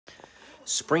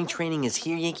Spring training is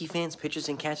here, Yankee fans. Pitchers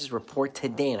and catchers report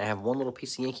today, and I have one little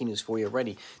piece of Yankee news for you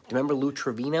already. Do you remember Lou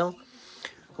Trivino,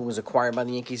 who was acquired by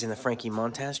the Yankees in the Frankie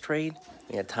Montas trade?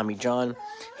 We had Tommy John.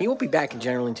 He won't be back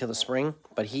generally until the spring,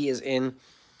 but he is in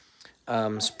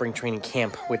spring training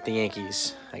camp with the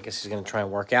Yankees. I guess he's going to try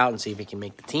and work out and see if he can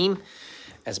make the team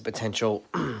as a potential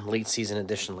late season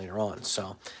addition later on.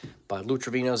 But Lou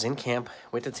Trivino's in camp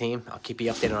with the team. I'll keep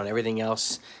you updated on everything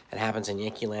else that happens in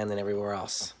Yankee land and everywhere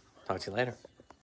else. Talk to you later.